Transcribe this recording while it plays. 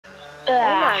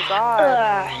Oh my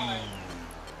god. Ugh.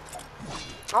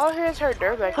 All here's her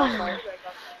dirt bike. Yo,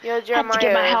 I have to get my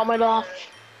Jeremiah, helmet off.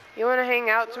 you wanna hang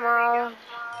out tomorrow?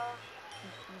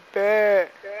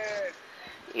 Bet.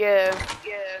 Yeah.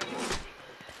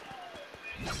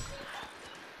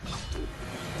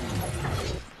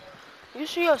 You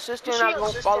see your sister not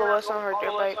gonna follow us on her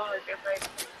dirt bike?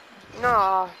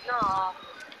 Nah.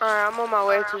 Alright, I'm on my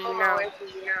way to you now.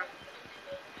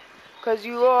 Cause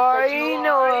you already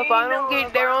know if I don't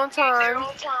get there on time,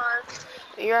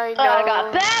 you already know. I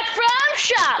got back from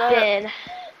shopping.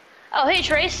 Oh, hey,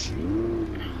 Trace.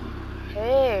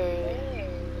 Hey.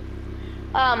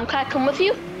 Can I come with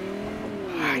you?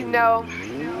 No.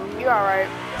 You alright.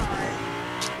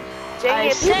 Dang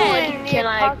it, people in here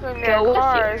parking their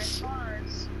cars.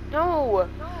 No.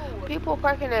 People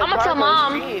parking their cars. I'm gonna tell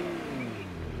Mom.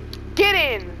 Get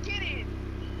in.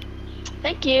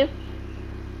 Thank you.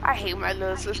 I hate my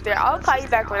little sister. I'll call you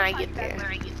back when I get there.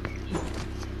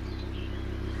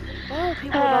 Oh,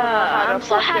 people don't know how to I'm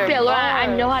so happy I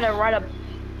know how to ride a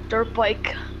dirt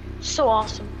bike. So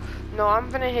awesome. No, I'm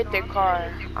gonna hit their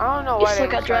car. I don't know why they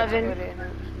suck at driving.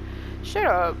 Shut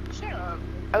up.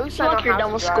 At least I know Like you're how done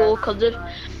to with drive. school, cause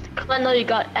I know you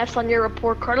got F's on your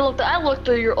report card. I looked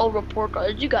through your old report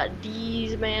card. You got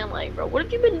D's, man. Like, bro, what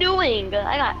have you been doing?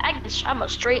 I'm a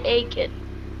straight A kid.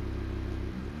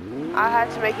 I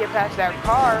had to make it past that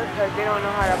car because they don't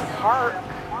know how to park.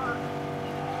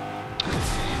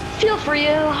 Feel for you,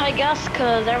 I guess,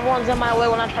 cause everyone's in my way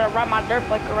when I try to ride my dirt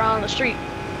bike around the street.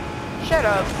 Shut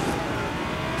up.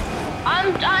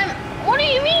 What do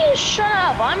you mean, shut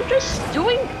up? I'm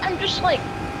just like.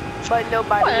 But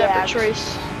nobody Whatever, asks.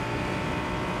 Trace.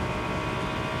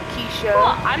 Keysha.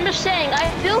 Well, I'm just saying, I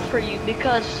feel for you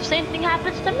because the same thing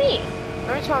happens to me.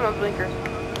 Let me turn on my blinker.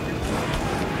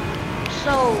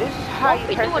 So, This is how you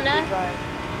be doing that. drive.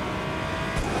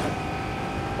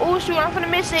 Oh shoot, I'm gonna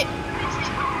miss it.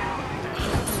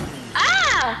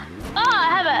 Ah!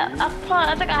 Oh,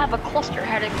 I think I have a cluster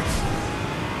headache.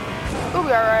 We'll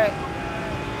be alright.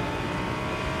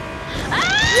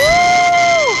 Ah!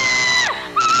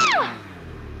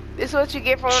 This is what you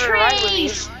get for wanting to ride with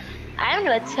me. I'm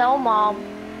gonna tell Mom.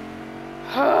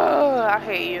 I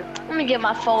hate you. Let me get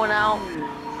my phone out.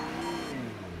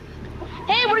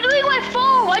 Hey, we're doing my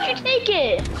phone. Why'd you take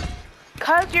it?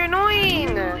 Cause you're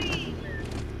annoying.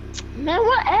 Man,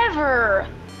 whatever.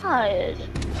 God.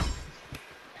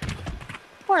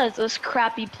 What is this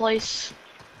crappy place?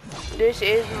 This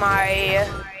is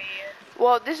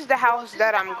well, this is the house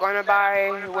that I'm gonna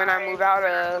buy when I move out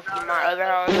of my other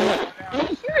house.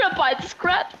 You're gonna buy this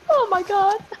crap? Oh my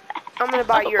god. I'm gonna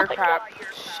buy your crap.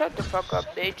 Shut the fuck up,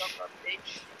 bitch.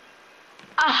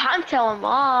 I'm telling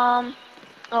Mom.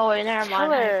 Oh wait, never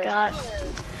mind. I got.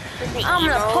 I'm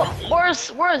gonna put.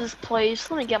 Where's this place?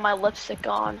 Let me get my lipstick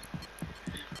on.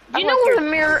 Do you know where the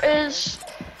mirror is?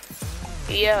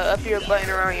 Yeah, up your button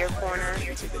around your corner.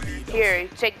 Here,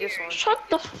 take this one. Shut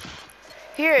the.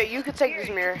 Here, you can take this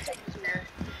mirror.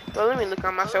 Well, let me look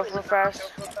on myself real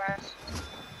fast.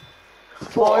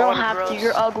 Well, you don't have to.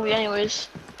 You're ugly, anyways.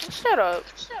 Shut up.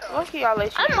 Lucky y'all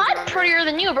let you. I'm prettier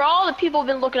than you, bro. All the people have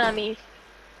been looking at me.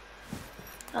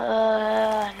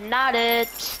 Not it.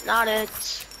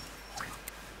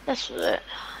 That's it.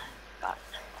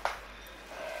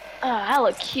 I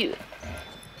look cute.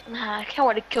 I can't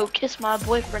wait to go kiss my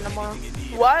boyfriend tomorrow.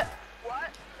 What?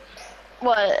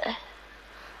 What?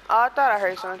 Oh, I thought I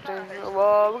heard something.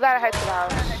 Well, we gotta head to the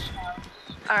house.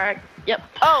 Alright, yep.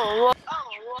 Oh, well,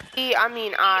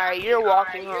 you're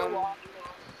walking home.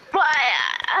 But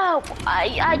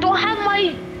I don't have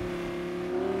my...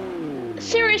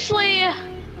 Seriously?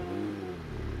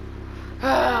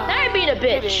 Now you're being a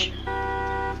bitch.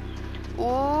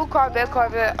 Ooh, Corvette.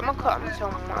 I'm gonna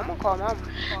call mom.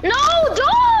 No,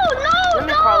 Let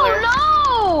me call her.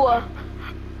 no!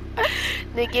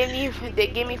 They give me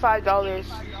 $5.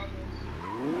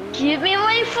 Give me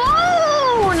my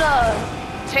phone!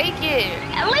 Take it.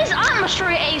 At least I'm a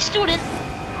straight A student.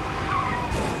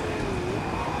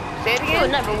 Say it again.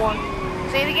 You never won.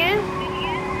 Say it again.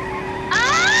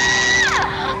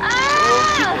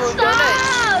 Stop!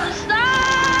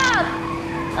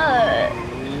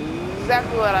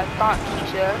 Exactly what I thought,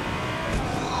 Keysha.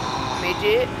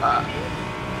 Midget.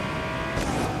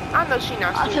 I know she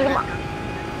not stupid.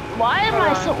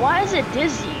 Why is it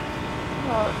dizzy?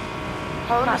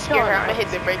 Hold on, scare her. I'm gonna hit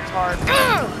the brakes hard.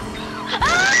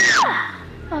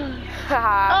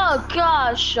 Oh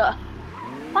gosh.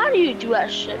 Why do you do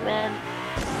that shit, man?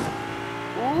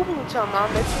 Ooh, tell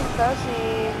mom that you're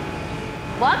cussing.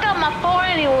 Well, I got my phone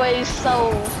anyway,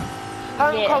 so.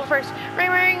 Hold on, call first.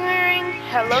 Ring.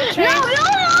 Hello, Trace. No!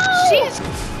 She's.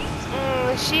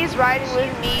 She's riding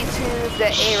with me to the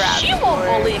Arab store. She won't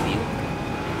believe you.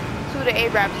 To the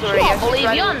Arab store. She won't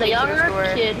believe you. I'm the younger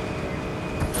kid.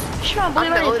 She won't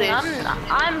believe anything.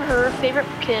 I'm her favorite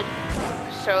kid.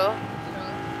 So?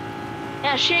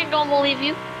 Yeah, she ain't gonna believe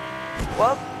you.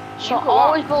 Well, she'll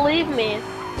always believe me.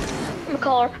 I'm gonna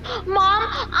call her, Mom,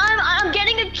 I'm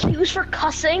getting accused for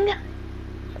cussing.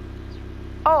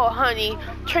 Oh, honey,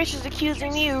 Trace is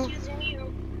accusing you.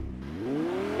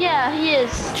 Yeah, he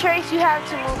is. Trace, you have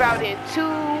to move out in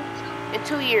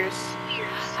two years.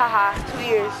 Haha, 2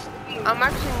 years. I'm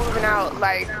actually moving out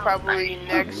like probably in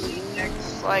the next 2 weeks.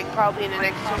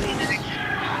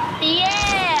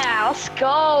 Yeah, let's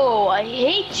go. I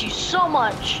hate you so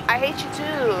much. I hate you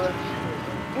too.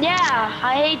 Yeah,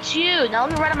 I hate you. Now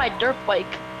let me ride on my dirt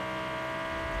bike.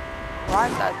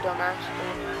 Ride that dumbass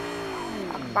thing.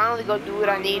 I can finally go do what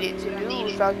I needed to do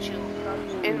without you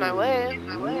in my way.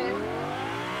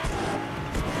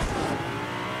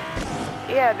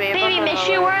 Yeah, babe. Baby, make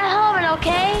sure you wear a helmet,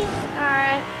 okay?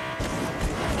 Alright.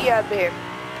 Yeah, babe.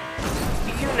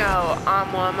 You know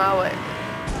I'm on my way.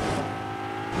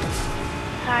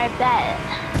 I bet.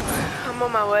 I'm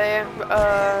on my way.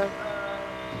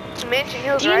 To Mansion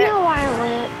Hills, right? Do you know where I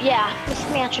live? Yeah, it's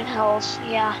Mansion Hills.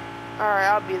 Yeah. Alright,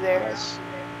 I'll be there.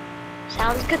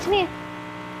 Sounds good to me.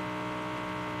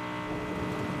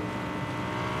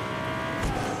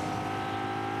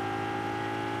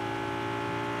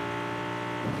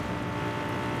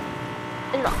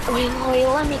 Wait,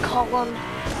 let me call him.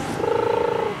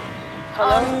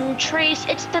 Hello? Trace,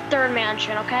 it's the third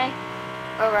mansion, okay?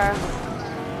 Okay.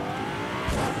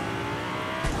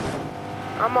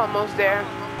 I'm almost there.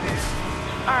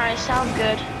 Alright, sounds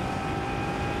good.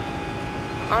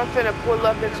 I'm finna pull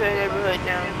up into the neighborhood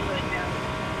now.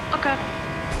 Okay.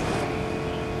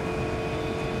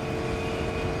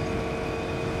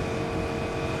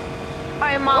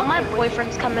 Alright, Mom, my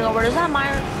boyfriend's coming over. Does that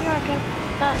matter? You're okay?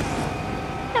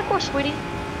 Yeah, of course, sweetie.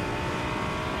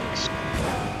 Thanks.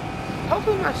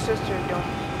 Hopefully my sister don't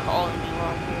call me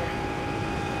while I'm here.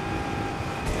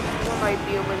 I might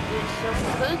be able to get some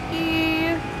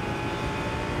cookie.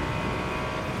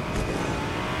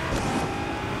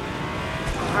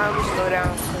 Alright, let's slow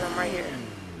down because I'm right here.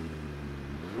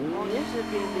 Oh, this is a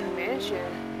big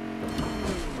mansion.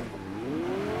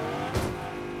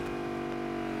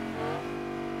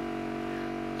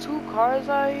 Two cars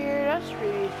out here, that's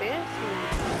pretty fancy.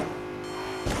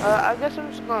 I guess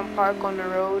I'm just gonna park on the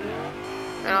road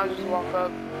and I'll just walk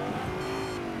up.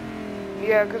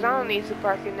 Yeah, cause I don't need to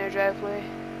park in their driveway.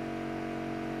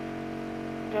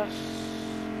 Just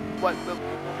what?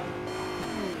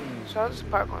 So I'll just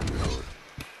park on the road.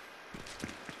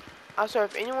 Also,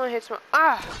 if anyone hits my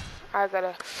I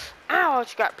gotta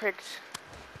ouch, got pricked.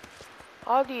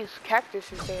 All these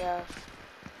cactuses they have.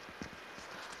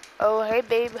 Oh, hey,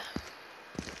 babe.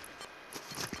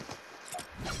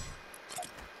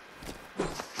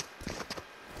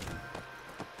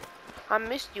 I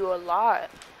missed you a lot.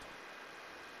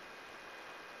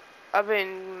 I've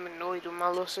been annoyed with my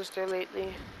little sister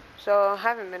lately, so I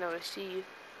haven't been able to see you.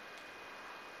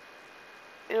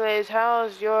 Anyways,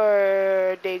 how's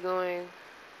your day going?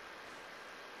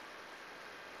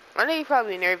 I know you're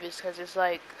probably nervous because it's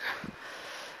like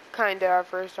kinda our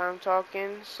first time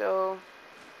talking, so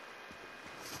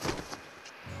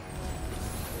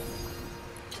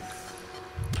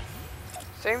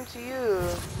same to you.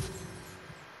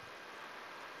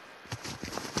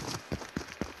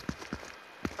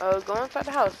 Oh, go inside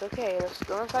the house. Okay, let's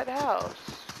go inside the house.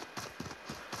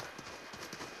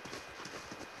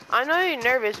 I know you're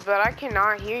nervous, but I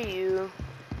cannot hear you.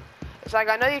 It's like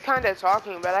I know you're kind of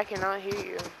talking, but I cannot hear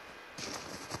you.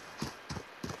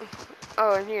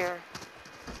 Oh, in here.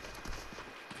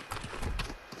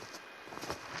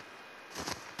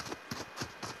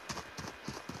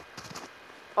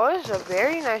 Oh, this is a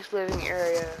very nice living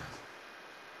area.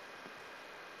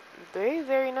 Very,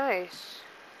 very nice.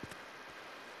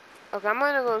 Okay, I'm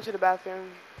gonna go into the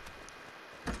bathroom.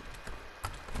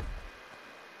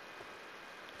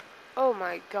 Oh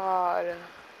my god.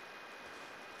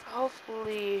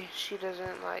 Hopefully she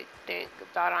doesn't like think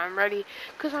that I'm ready,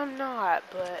 cause I'm not,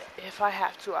 but if I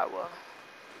have to, I will.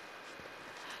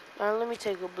 Now let me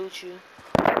take a blue chew.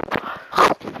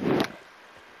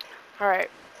 Alright.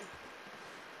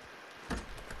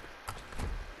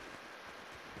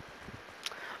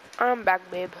 I'm back,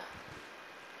 babe.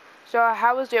 So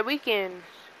how was your weekend?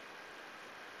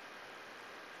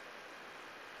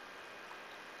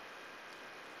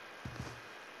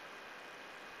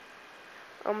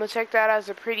 I'm gonna take that as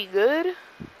a pretty good.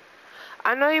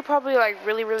 I know you're probably like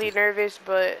really, really nervous,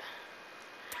 but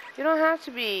you don't have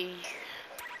to be.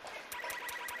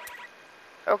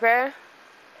 Okay?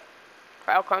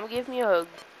 I'll come give me a hug.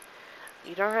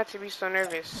 You don't have to be so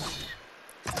nervous.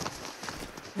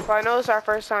 Well, I know it's our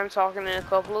first time talking in a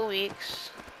couple of weeks.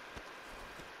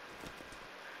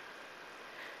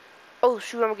 Oh,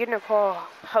 shoot, I'm getting a call.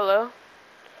 Hello?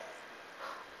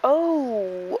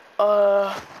 Oh,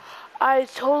 I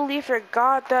totally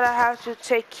forgot that I have to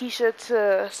take Keysha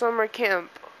to summer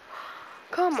camp.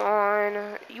 Come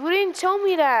on. You didn't tell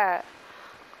me that.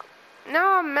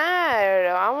 Now I'm mad.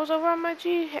 I was over at my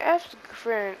GF's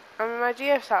friend. I'm at my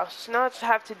GF's house. Now I just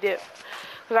have to dip.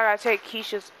 Because I gotta take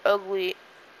Keysha's ugly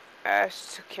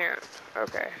ass to camp.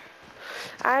 Okay.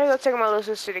 I gotta go take my little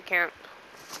sister to camp.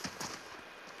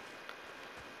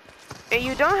 And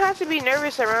you don't have to be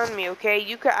nervous around me, okay?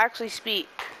 You could actually speak.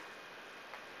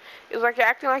 It's like you're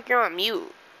acting like you're on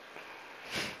mute.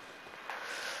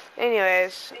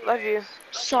 Anyways, love you.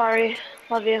 Sorry,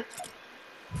 love you.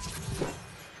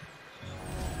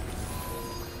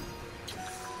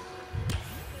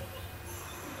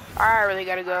 I really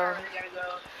gotta go.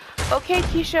 Okay,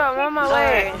 Keysha, I'm on my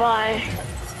way. Alright, bye.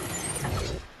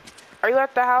 Are you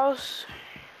at the house?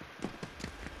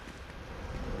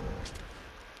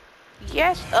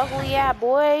 Yes, ugly yeah,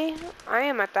 boy. I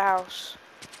am at the house.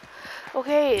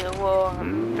 Okay, well,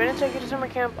 I'm gonna take you to summer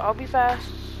camp. I'll be fast.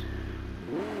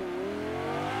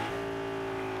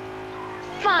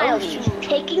 Finally,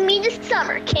 taking me to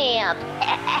summer camp.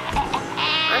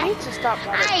 I need to stop.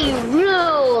 I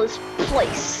rule this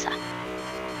place.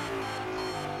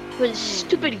 With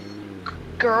stupid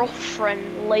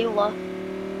girlfriend Layla.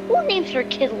 Who names their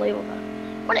kid Layla?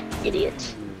 What an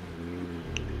idiot.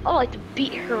 I'd like to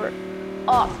beat her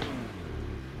up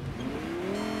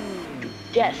to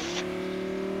death.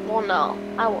 Well, no,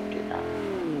 I won't do that.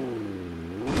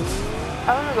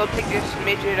 I'm gonna go pick this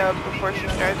midget up before she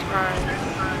starts crying.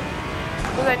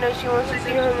 Because I know she wants to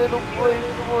see her little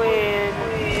boyfriend.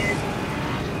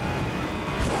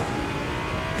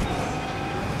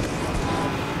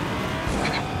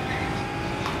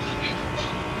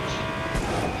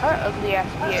 Her ugly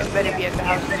ass better be at the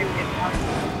house too.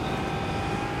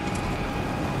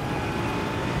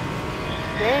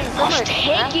 Dang, What's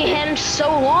taking him so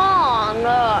long?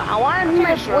 I want to be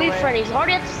my boyfriend. He's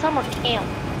already at the summer camp.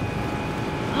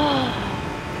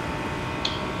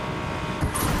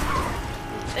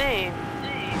 Dang.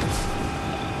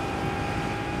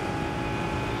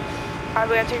 Alright,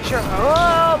 we gotta take a short.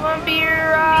 Oh, bumpy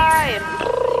ride.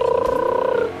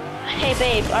 Hey,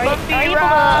 babe, are you able to?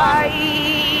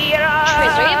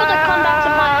 Trace, are you able to come back to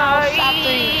my house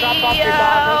after you drop off your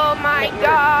dog? Oh my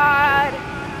god.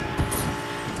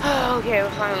 Okay,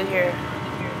 we're finally here.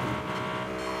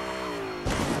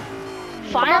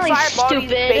 Finally, stupid.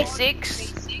 Basics.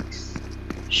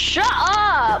 Shut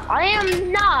up! I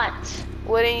am not.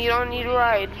 Well, then you don't need a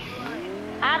ride.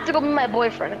 I have to go meet my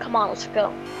boyfriend. Come on, let's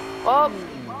go. Oh,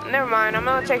 never mind. I'm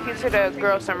gonna take you to the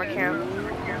girls' summer camp.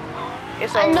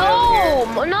 It's over.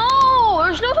 No,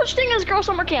 there's no such thing as girls'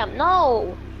 summer camp.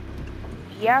 No.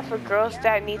 Yeah, for girls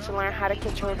that need to learn how to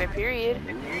control their period.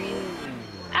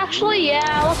 Actually,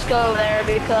 yeah, let's go there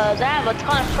because I have a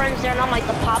ton of friends there and I'm like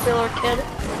the popular kid.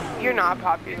 You're not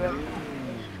popular.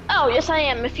 Oh, yes I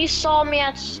am. If you saw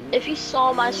my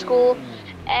school,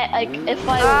 if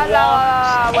I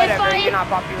walked, whatever, you're not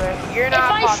popular. You're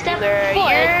not popular.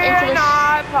 You're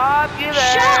not popular.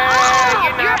 Shut up!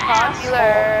 You're not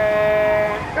popular.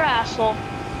 You're an asshole.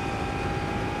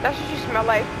 That's what you smell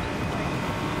like.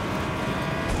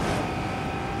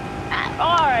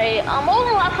 Alright, when was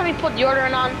the last time you put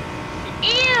deodorant on?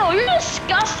 Ew, you're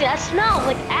disgusting. That smells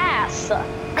like ass.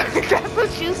 That's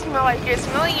what you smell like. You're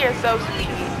smelling yourself,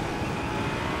 sweetie.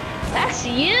 That's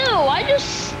you. I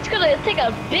just gonna take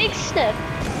a big sniff.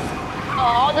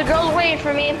 Oh, the girls waiting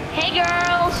for me. Hey,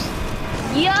 girls.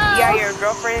 Yo. Yeah, your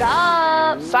girlfriend.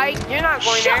 Stop. Psych, you're not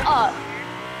going there. Shut up.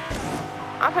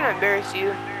 I'm gonna embarrass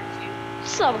you.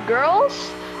 What's up, girls?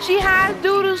 She has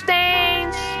doodle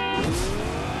stains.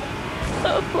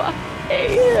 Oh my God.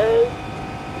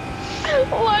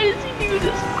 Why does he do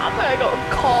this? I'm gonna go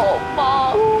call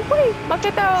Mom. Oh, wait,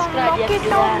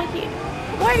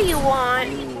 what do you want?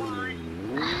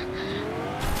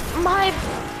 My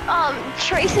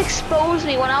Trace exposed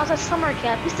me when I was at summer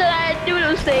camp. He said I had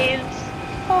doodle stains.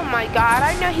 Oh my god,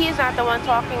 I know he's not the one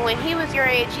talking. When he was your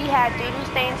age, he had doodle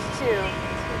stains too.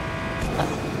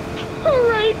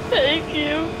 Alright, thank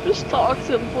you. Just talk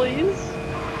to him, please.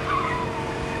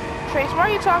 Trace, why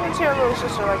are you talking to your little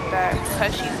sister like that?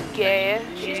 Because she's gay.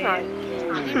 She's not gay.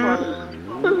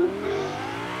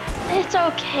 It's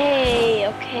okay.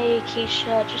 Okay,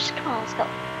 Keysha. Just come on, let's go.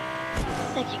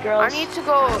 Thank you, girls. I need to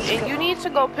go, and you need to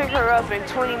go pick her up in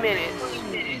 20 minutes.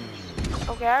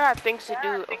 Okay, I got things to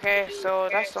do. Okay, so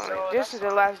that's the only. This is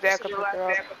the last day I could pick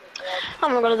her up.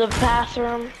 I'm gonna go to the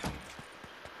bathroom.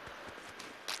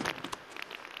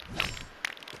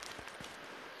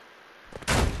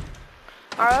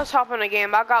 Alright, let's hop on the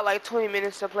game. I got like 20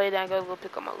 minutes to play. Then I gotta go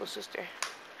pick up my little sister.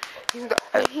 He's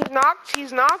knocked.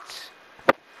 He's knocked.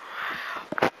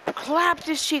 Clapped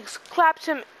his cheeks. Clapped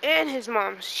him and his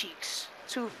mom's cheeks.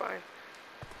 Too fine.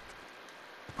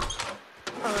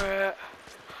 Alright.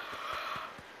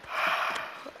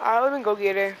 Alright, let me go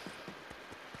get her.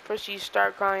 First she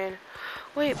start crying.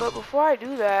 Wait, but before I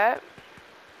do that,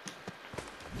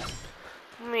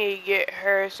 let me get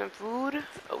her some food.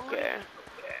 Okay.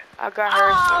 I got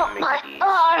her some Mickey D's.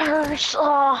 Oh, it hurts.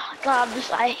 Oh, God,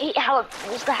 I hate how it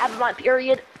feels to have my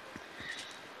period.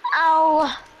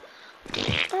 Ow.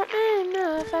 I'm in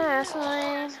the fast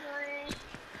lane.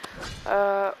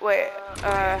 Wait,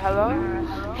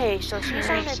 hello? Hey, so she's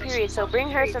on her period, so bring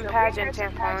her some pads and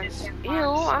tampons. Ew,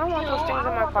 I don't want those things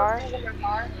in my car.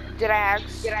 Did I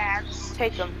ask?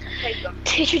 Take them.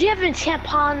 Teacher, do you have any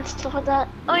tampons, stuff like that?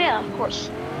 Oh, yeah, of course.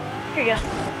 Here you go.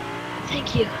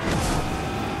 Thank you.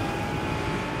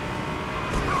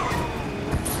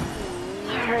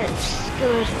 Alright,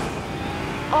 good.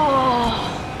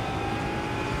 Oh.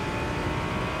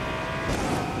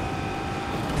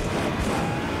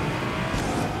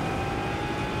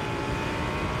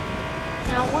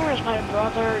 Now, where is my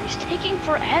brother? He's taking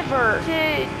forever.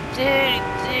 Play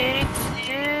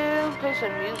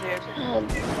some music.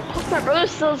 My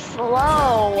brother's so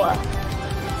slow.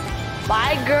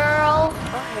 Bye, girl.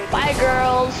 Bye,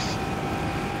 girls.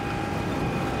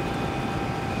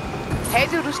 Hey,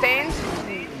 Doodle Stains.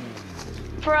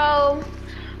 Bro,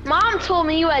 Mom told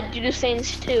me you had doodle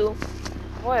stains too.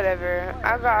 Whatever.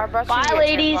 I brought you Bye,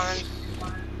 ladies. tampons.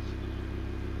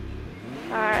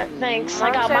 Alright, thanks. Mom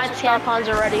I got my tampons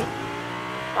already.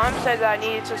 Mom said that I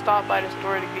needed to stop by the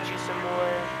store to get you some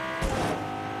more.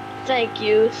 Thank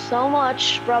you so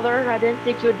much, brother. I didn't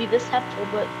think you would be this helpful,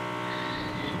 but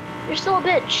you're still a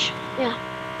bitch. Yeah.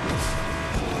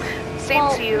 Same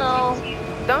to you. No.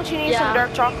 Don't you need some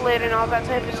dark chocolate and all that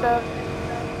type of stuff?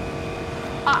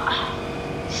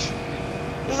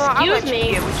 You know, I'll let you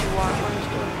get what you want from the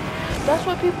store. That's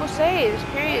what people say. It's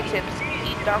period tips.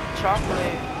 Eat dark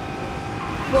chocolate.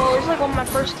 Well, it's like one of my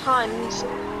first times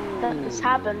that this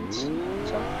happened.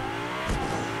 So.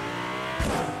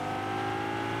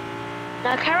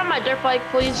 Now, can I ride my dirt bike,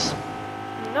 please?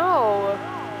 No.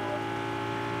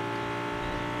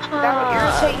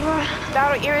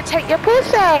 That'll irritate your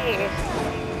pussy.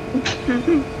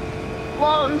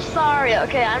 Well, I'm sorry.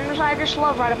 Okay, I just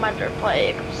love riding my dirt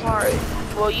bike. I'm sorry.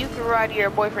 Well, you can ride your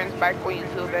boyfriend's bike when you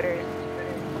feel better.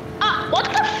 Ah, what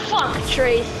the fuck,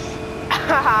 Trace?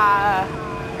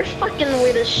 You're fucking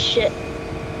weird as shit.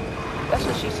 That's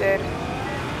what she said.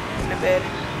 In the bed.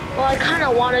 Well, I kind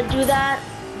of want to do that,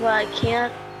 but I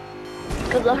can't.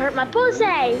 Because it'll hurt my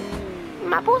pussy.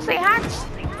 My pussy hurts.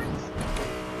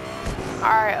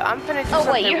 Alright, I'm finna do something really crazy.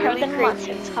 Oh, wait, you're hurting my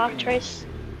TikTok, Trace?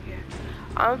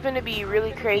 I'm finna be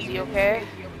really crazy, okay?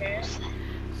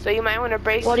 So you might want to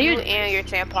brace you and your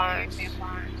tampons.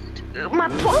 My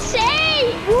pussy!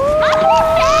 Woo! My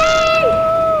pussy!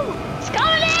 It's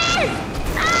coming in!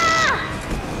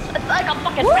 Ah! It's like I'm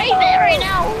fucking breathing right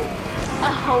now.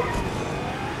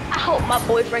 I hope my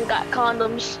boyfriend got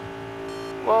condoms.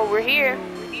 Well, we're here.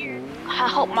 I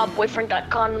hope my boyfriend got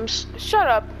condoms. Shut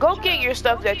up. Go get your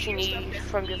stuff that you need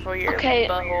for your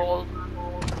butthole.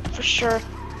 For sure.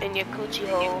 And your coochie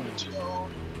hole.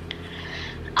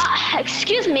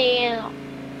 Excuse me.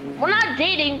 We're not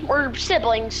dating. We're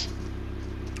siblings.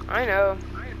 I know.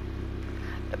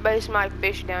 But it's my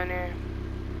fish down there.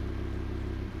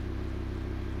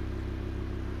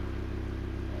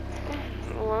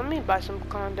 Well, let me buy some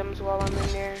condoms while I'm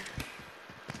in there.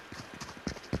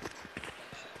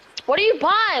 What are you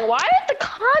buying? Why are the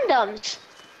condoms?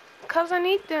 Cause I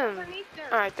need them.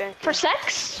 Alright then. For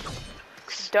sex?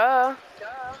 Duh.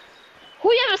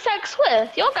 Who you have sex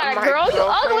with? You don't got a girl. You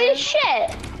ugly as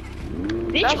shit.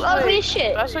 Bitch, you ugly as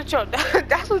shit.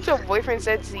 That's what your boyfriend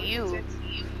said to you.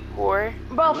 Whore.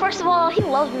 Bro, first of all, he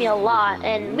loves me a lot,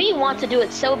 and we want to do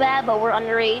it so bad, but we're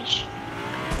underage.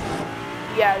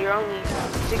 Yeah, you're only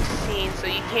 16, so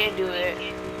you can't do it.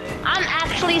 I'm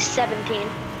actually 17.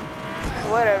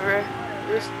 Whatever.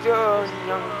 You're still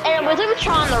young. Anyways, let me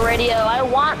try on the radio. I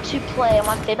want to play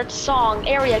my favorite song,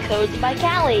 Area Codes by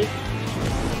Cali.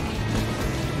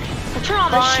 So turn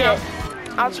on this shit.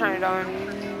 I'll turn it on.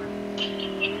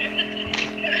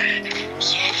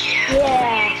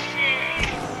 Yeah.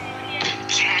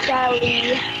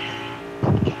 Cali.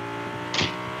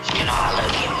 You know I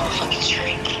love you, motherfucking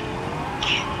drink.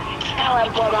 I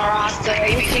like blood on roster.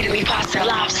 You feed me pasta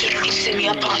lobster. You send me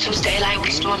up on Tuesday like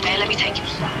we storm bed. Let me take you.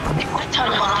 Tell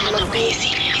them I'm a little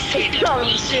busy. From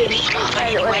city.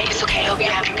 Anyway, it's okay. Hope you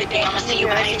have a good day. I'ma see you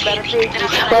by the TV. Then I'm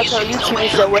telling Both on you YouTube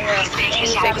is so so well. well. You can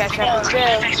say catch up with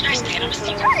Bill.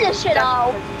 Turn this shit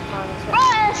off. Bro,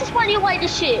 this is why you like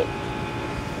this shit.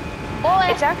 Boy,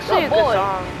 It's actually a good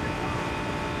song.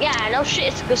 Yeah, no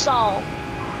shit, it's a good song.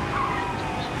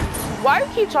 Why do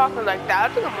you keep talking like that?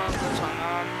 I think I'm on a good song,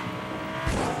 Mom.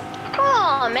 Come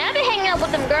on, man. I be hanging out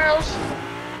with them girls.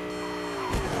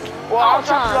 Well, I'll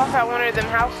drop you off at one of them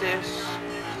houses.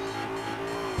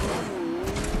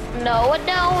 No, it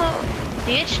don't.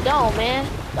 Bitch, no, man.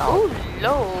 No. Oh,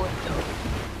 Lord.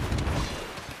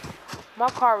 My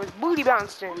car was booty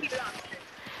bouncing.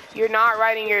 You're not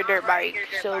riding your dirt bike,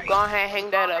 so go ahead and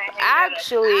hang that up.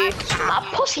 Actually, my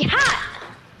pussy hot.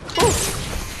 Ooh.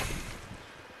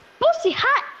 Pussy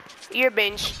hot. You're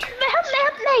benched.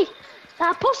 Help me.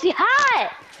 My pussy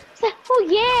hot. Oh,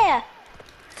 yeah.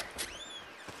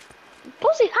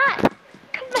 Pussy hot.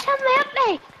 Help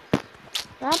me.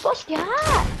 My pussy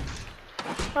hot.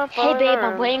 Hey, babe,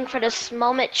 I'm waiting for this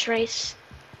moment, Trace.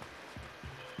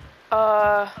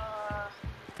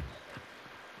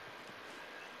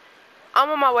 I'm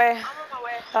on my way.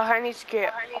 I need to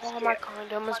get all my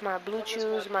condoms, my blue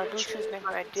chews. My blue chews make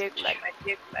my dick like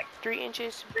 3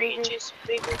 inches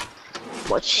bigger.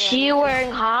 What's she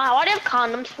wearing, huh? What do you have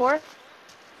condoms for?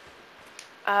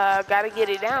 Gotta get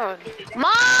it down.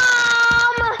 Mom!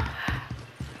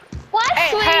 What,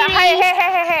 sweetie?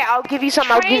 Hey, I'll give you some.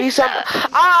 I'll give you some.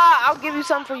 I'll give you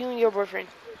some for you and your boyfriend.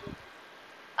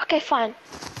 Okay, fine.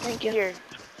 Thank you. Here.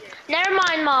 Never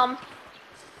mind, Mom.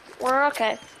 We're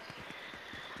okay.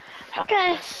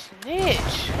 Okay. A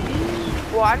snitch.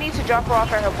 Well, I need to drop her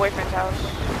off at her boyfriend's house.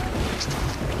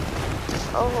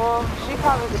 Oh, well, she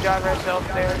probably could drive herself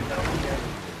there.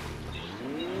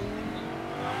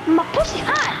 My pussy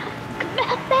hot.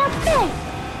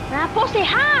 My pussy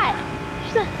hot.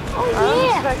 She's like, oh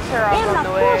yeah. Her on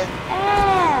the way.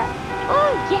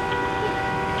 Oh yeah.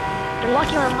 You're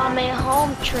lucky my mom made it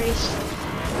home, Trace.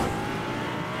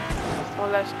 Well,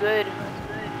 that's good.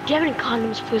 Do you have any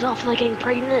condoms, please? I don't feel like getting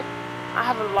pregnant. I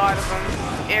have a lot of them,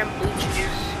 and blue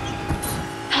chews.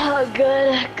 Oh,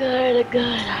 good.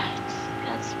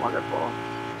 That's wonderful.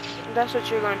 That's what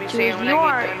you're gonna be saying when I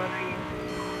get done with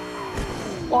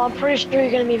you. Well, I'm pretty sure you're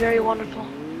gonna be very wonderful.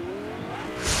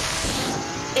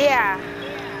 Yeah,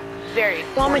 very.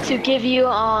 You want me to give you,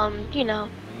 you know.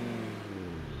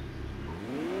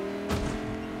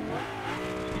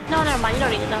 No, never mind. You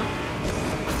don't need to know.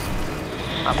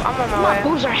 I'm on my way. My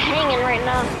boobs are hanging right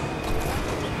now.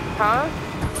 Huh?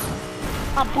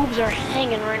 My boobs are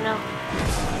hanging right now.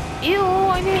 Ew,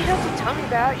 I didn't have to tell me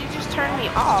that. You just turned me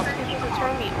off. You have to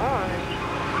turn me on.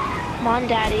 Come on,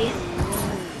 Daddy.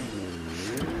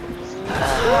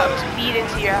 We'll have to feed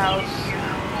into your house.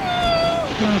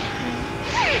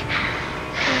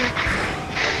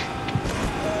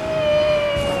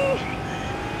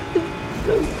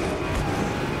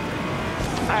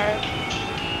 Alright.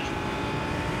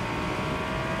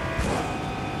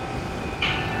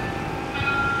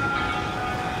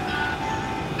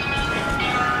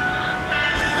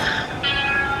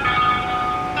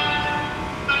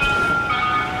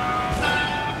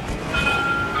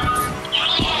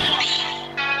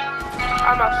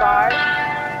 I'm outside.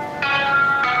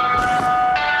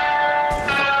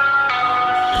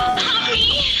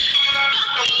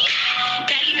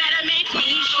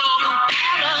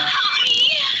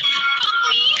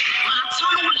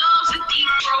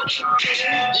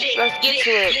 Let's get to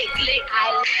it.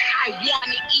 I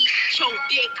wanna eat your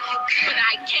dick, but I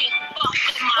can't fuck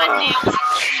with my nails,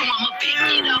 so I'ma pick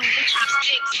it up with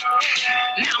chopsticks.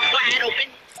 Mouth wide open.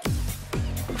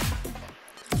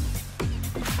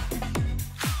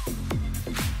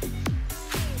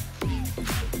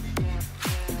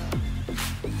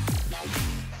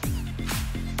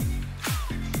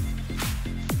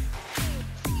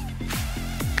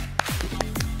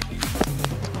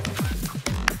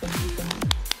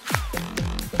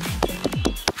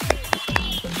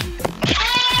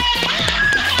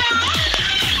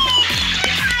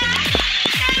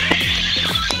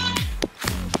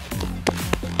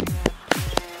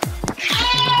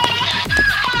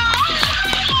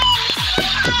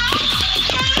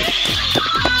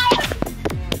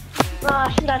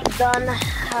 I think that's done.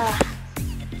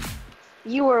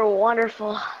 You were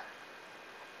wonderful.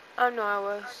 I know I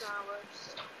was.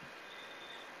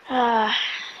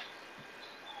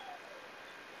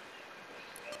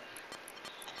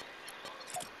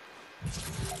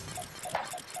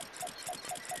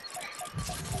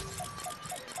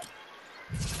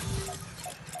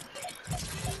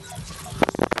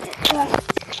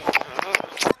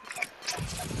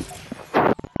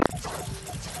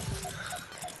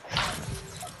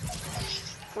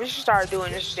 should start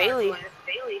doing this daily.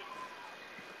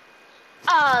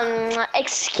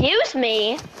 Excuse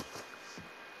me?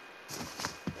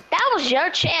 That was your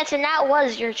chance, and that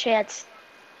was your chance.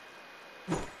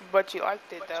 But you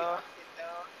liked it though.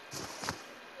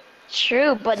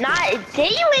 True, but not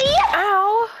daily.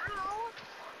 Ow.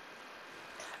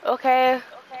 Okay.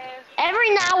 Every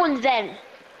now and then.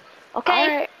 Okay?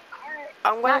 Alright.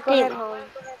 I'm gonna Not go head daily. home.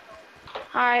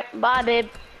 Alright, bye, babe.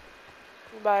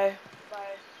 Bye.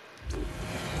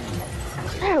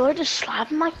 Hey, we're just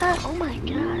slapping like that? Oh my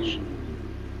gosh.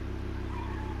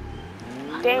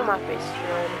 Dang, my face is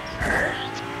red.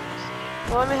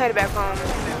 Well, let me head back home.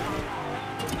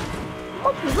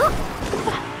 What the fuck?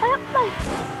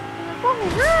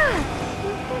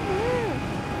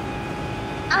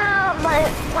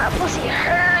 My pussy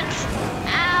hurts.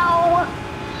 Ow.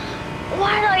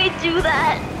 Why do I do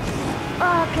that?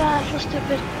 Oh gosh, so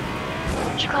stupid.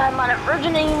 I'm not a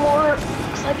virgin anymore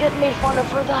because I get made fun of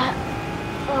for that.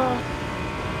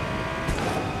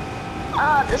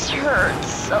 This hurts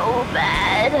so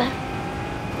bad.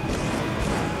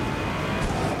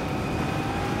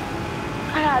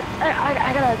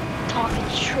 I gotta talk to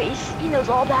Trace. He knows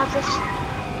all about this.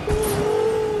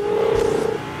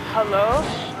 Hello?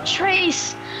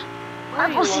 Trace! What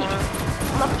do you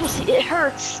want? My pussy, it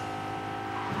hurts.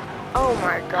 Oh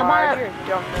my god, you're a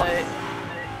dumb nut.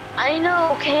 I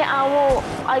know, okay,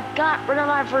 I got rid of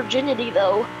my virginity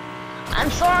though.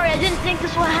 I'm sorry, I didn't think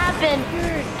this would happen.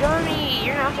 You're a dummy.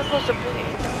 You're not supposed to put it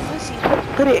in the pussy. You're supposed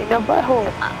to put it in the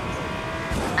butthole.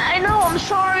 I know, I'm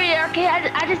sorry, okay,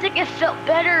 I just think it felt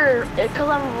better because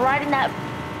I'm riding that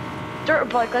dirt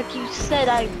bike like you said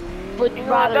I would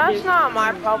rather that's do. not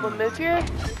my problem. If your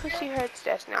pussy hurts,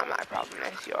 that's not my problem.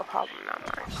 That's your problem, not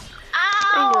mine.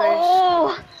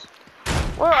 Ow!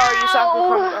 Anyways, where are you,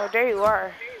 Soccer? Oh, there you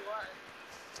are.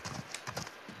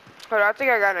 Hold on, I think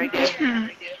I got an idea.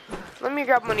 Let me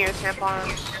grab one of your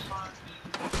tampons.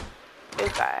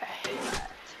 Okay.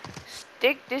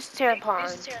 Stick this tampon.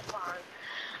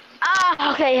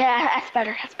 Okay, yeah, that's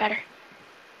better, that's better.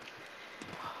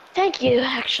 Thank you,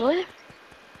 actually.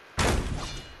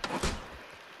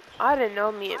 I didn't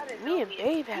know me and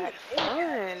Babe had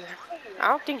fun. I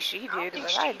don't think she did,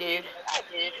 but I did.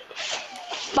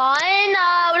 Fun?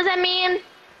 What does that mean?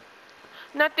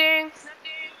 Nothing.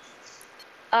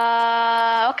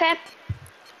 Okay.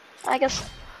 I guess.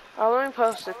 Oh, let me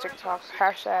post the TikTok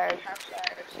hashtag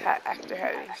after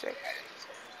having sex.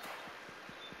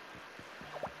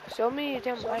 Show me your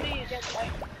damn life.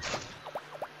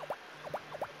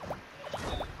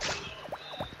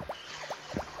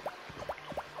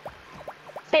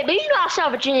 Baby, you lost your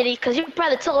virginity because you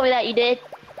probably told me that you did.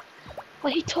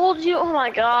 Well, he told you? Oh my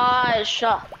gosh.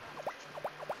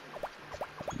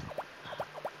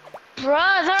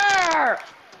 Brother!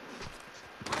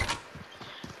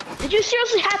 Did you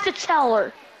seriously have to tell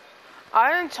her?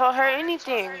 I didn't tell her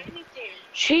anything.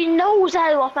 She knows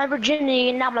I lost my virginity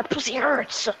and now my pussy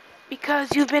hurts. Because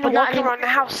you've been walking around the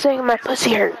house saying my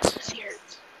pussy hurts.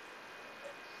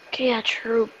 Okay, yeah,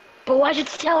 true. But why'd you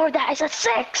tell her that I said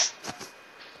sex?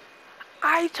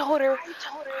 I told her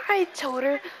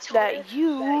that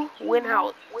you went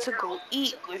out to go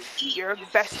eat with your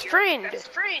best friend.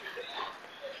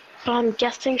 But I'm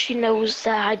guessing she knows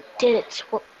that I did it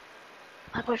with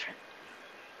my boyfriend.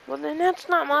 Well, then that's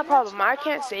not my problem. I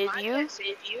can't save you.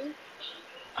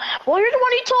 Well, you're the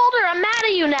one who told her. I'm mad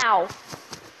at you now.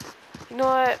 You know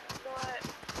what?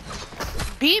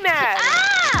 Be mad.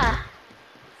 Ah!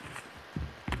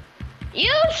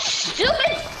 You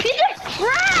stupid piece of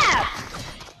crap!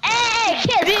 Hey,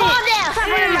 kids, calm down. Stop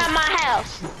running around my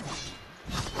house.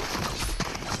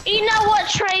 You know what,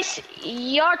 Trace?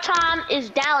 Your time is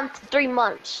down to 3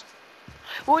 months.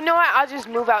 Well, you know what? I'll just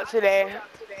move out today.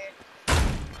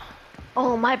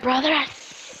 Oh, my brother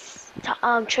has,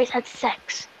 Trace had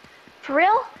sex. For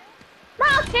real? No, I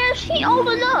don't care. She old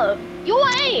enough. You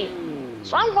ain't.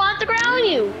 So I'm going to ground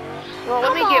you. Well,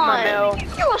 let me get my mail.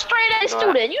 You're a straight A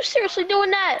student. You seriously doing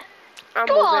that? I'm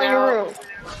Go moving on in your room.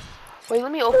 Wait,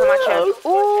 let me open my chest.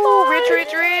 Ooh,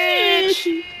 rich.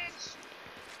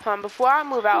 Before I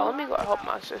move out, let me go help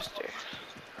my sister.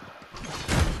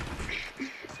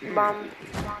 Mom.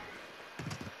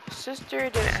 Sister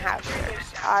didn't have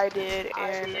sex. I did,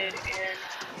 and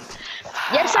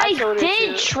yes, I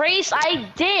did, Trace. I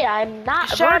did. I'm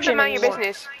not a shut up virgin and mind your anymore.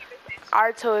 business.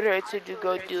 I told her to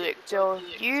go do it. So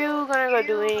if you gonna go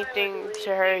do anything to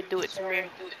her, do it to me.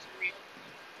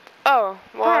 Oh,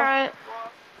 well, Alright.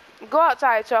 go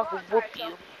outside so I can whoop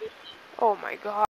you. Oh my god.